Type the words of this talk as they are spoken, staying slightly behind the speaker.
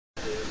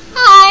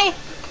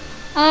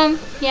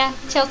Yeah,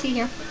 Chelsea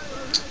here.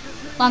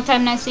 Long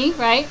time no see,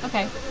 right?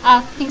 Okay.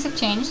 Things have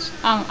changed.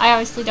 I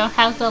obviously don't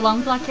have the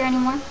long black hair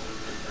anymore.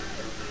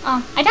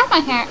 I dyed my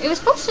hair. It was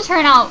supposed to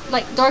turn out,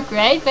 like, dark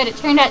red, but it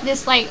turned out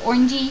this, like,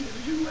 orangey,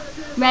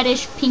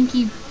 reddish,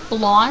 pinky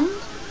blonde.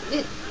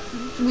 It's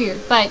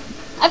weird, but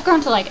I've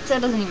grown to like it, so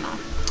it doesn't even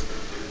matter.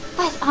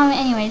 But,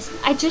 anyways,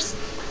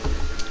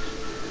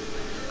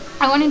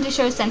 I wanted to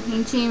show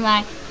something to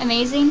my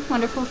amazing,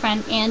 wonderful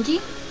friend, Angie,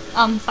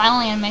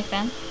 finally anime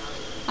fan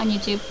on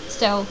YouTube.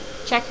 So,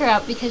 check her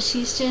out because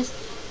she's just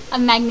a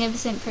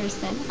magnificent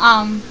person.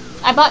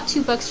 I bought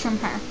 2 books from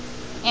her,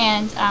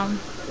 and,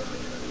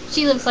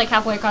 she lives like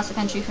halfway across the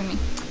country from me.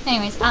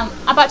 Anyways,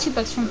 I bought 2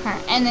 books from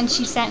her, and then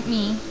she sent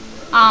me,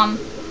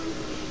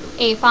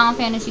 a Final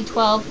Fantasy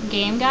XII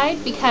game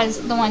guide because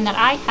the one that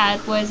I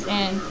had was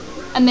in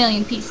a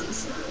million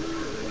pieces.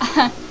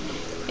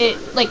 It,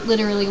 like,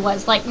 literally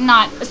was. Like,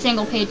 not a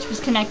single page was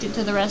connected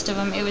to the rest of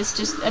them. It was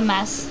just a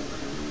mess.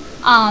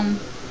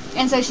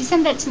 And so she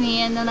sent that to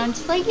me, and then I'm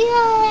just like,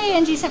 yay!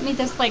 And she sent me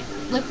this, like,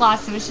 lip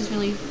gloss. It was just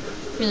really,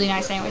 really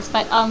nice anyways.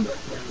 But,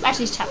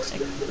 actually it's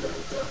chapstick.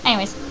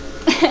 Anyways,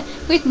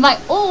 with my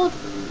old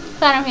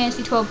Final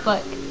Fantasy XII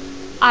book,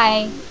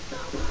 I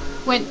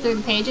went through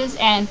the pages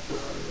and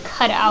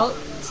cut out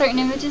certain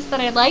images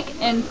that I like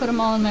and put them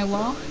all on my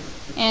wall.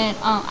 And,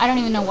 I don't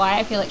even know why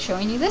I feel like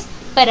showing you this,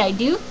 but I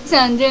do, so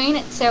I'm doing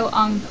it. So,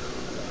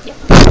 yeah.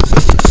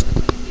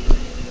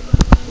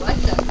 What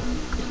the?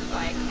 Oh,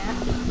 I can't.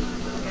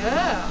 Go.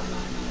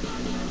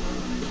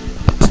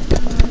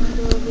 I'm gonna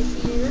go over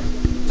here.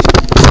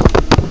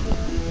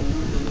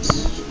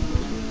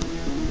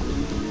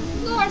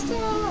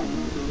 Larsa!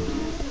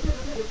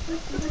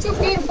 It's so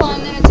beautiful,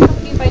 and then it's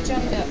accompanied by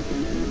Johnny Depp.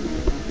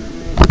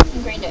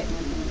 And Green Day.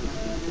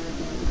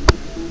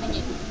 And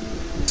you.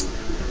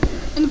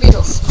 And the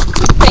Beatles.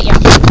 But yeah.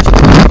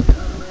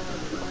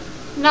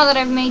 Now that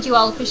I've made you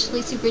all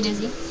officially super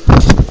dizzy.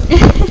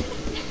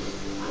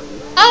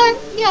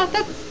 Yeah,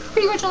 that's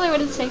pretty much all I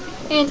wanted to say.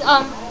 And,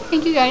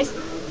 thank you guys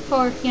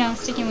for, you know,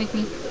 sticking with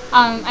me.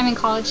 I'm in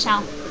college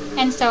now,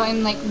 and so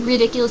I'm, like,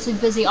 ridiculously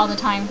busy all the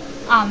time.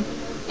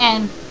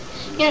 And,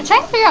 you know,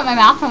 trying to figure out my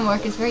math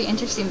homework is very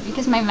interesting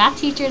because my math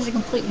teacher is a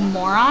complete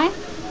moron.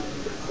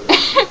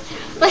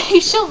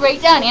 Like, she'll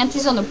write down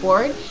answers on the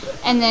board,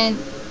 and then,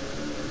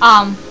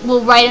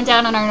 we'll write them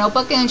down on our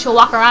notebook, and then she'll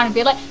walk around and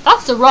be like,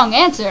 that's the wrong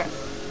answer!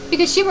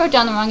 Because she wrote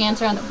down the wrong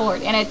answer on the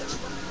board, and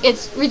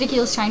it's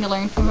ridiculous trying to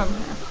learn from her.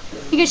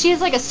 Because she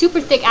has, like, a super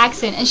thick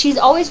accent, and she's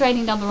always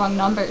writing down the wrong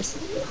numbers.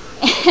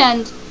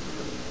 And,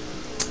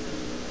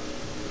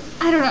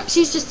 I don't know,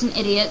 she's just an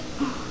idiot.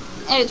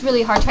 And it's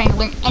really hard trying to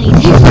learn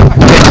anything from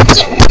her.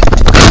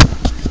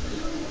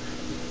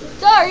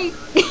 Sorry!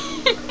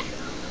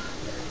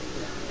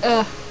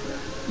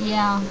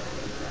 Yeah.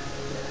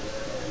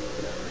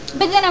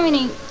 But then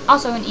I'm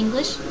also in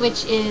English,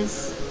 which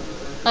is,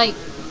 like,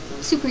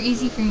 super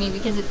easy for me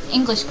because it's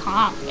English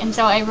comp. And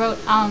so I wrote,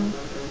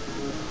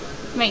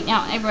 right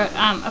now, I wrote,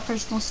 a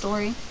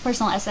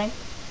personal essay.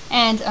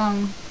 And,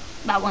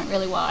 that went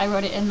really well. I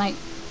wrote it in, like,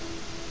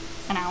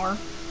 an hour.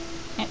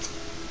 It's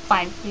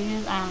 5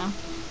 pages, I don't know.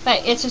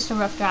 But it's just a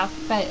rough draft,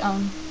 but,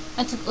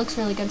 it looks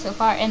really good so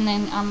far. And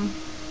then,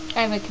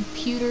 I have a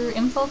computer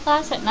info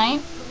class at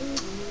night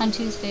on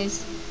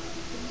Tuesdays.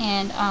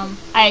 And,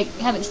 I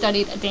haven't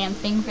studied a damn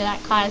thing for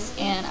that class,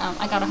 and,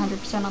 I got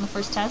 100% on the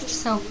first test,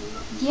 so,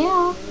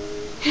 yeah.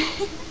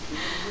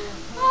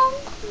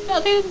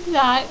 Other than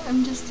that,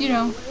 I'm just, you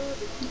know,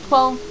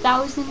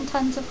 12,000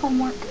 tons of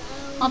homework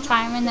all the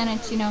time, and then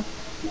it's, you know,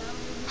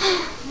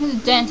 the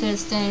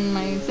dentist and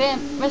my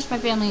rest of my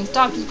family's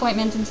doctor's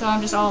appointments, and so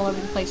I'm just all over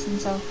the place. And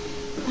so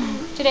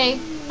today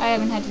I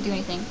haven't had to do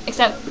anything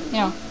except, you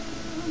know,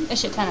 a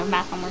shit ton of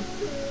math homework.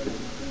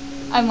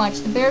 I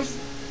watched the Bears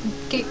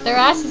kick their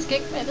asses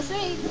kicked by the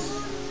Saints.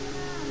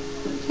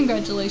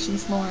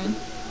 Congratulations, Laurin.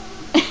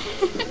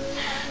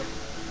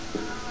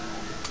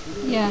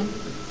 Yeah,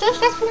 that's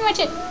pretty much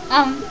it.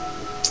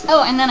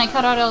 Oh, and then I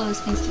cut out all those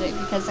things today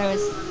because I was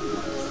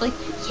just like,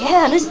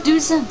 yeah, let's do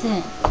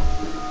something.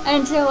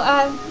 And so,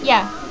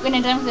 yeah, when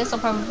I'm done with this, I'll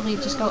probably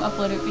just go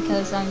upload it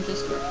because I'm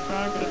just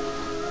tired.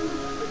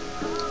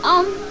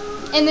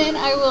 And then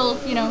I will,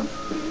 you know,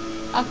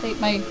 update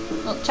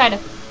try to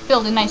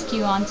build a nice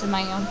queue onto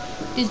my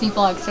Disney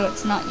blog so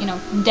it's not, you know,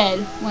 dead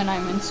when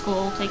I'm in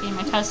school taking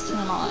my tests and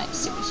all that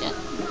stupid shit.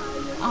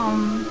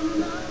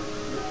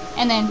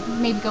 And then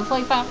maybe go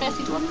play Final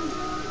Fantasy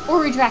XII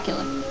or read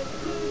Dracula.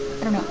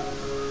 I don't know.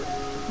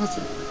 We'll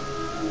see.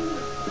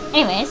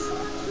 Anyways,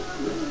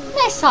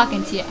 nice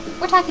talking to you.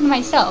 We're talking to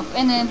myself,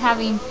 and then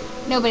having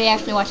nobody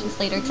actually watch this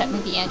later except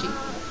maybe Angie.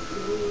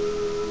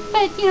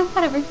 But, you know,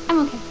 whatever. I'm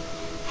okay.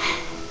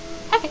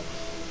 Okay.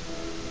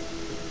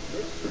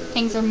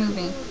 Things are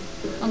moving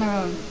on their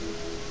own.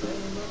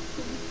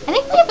 I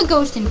think we have a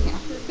ghost in here.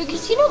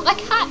 Because, you know, my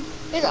cat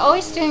is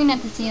always staring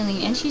at the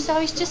ceiling, and she's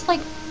always just,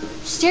 like,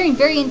 staring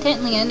very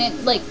intently, and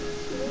it, like,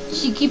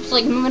 she keeps,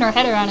 like, moving her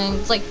head around, and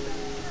it's like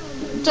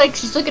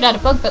she's looking at a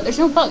bug, but there's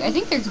no bug. I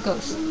think there's a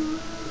ghost.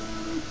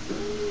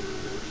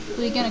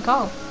 possibly gonna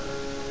go.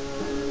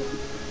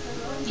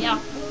 Yeah.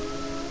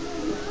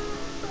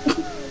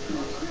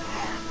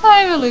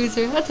 I'm a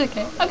loser. That's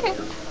okay. Okay.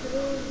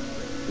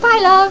 Bye,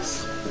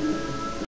 loves.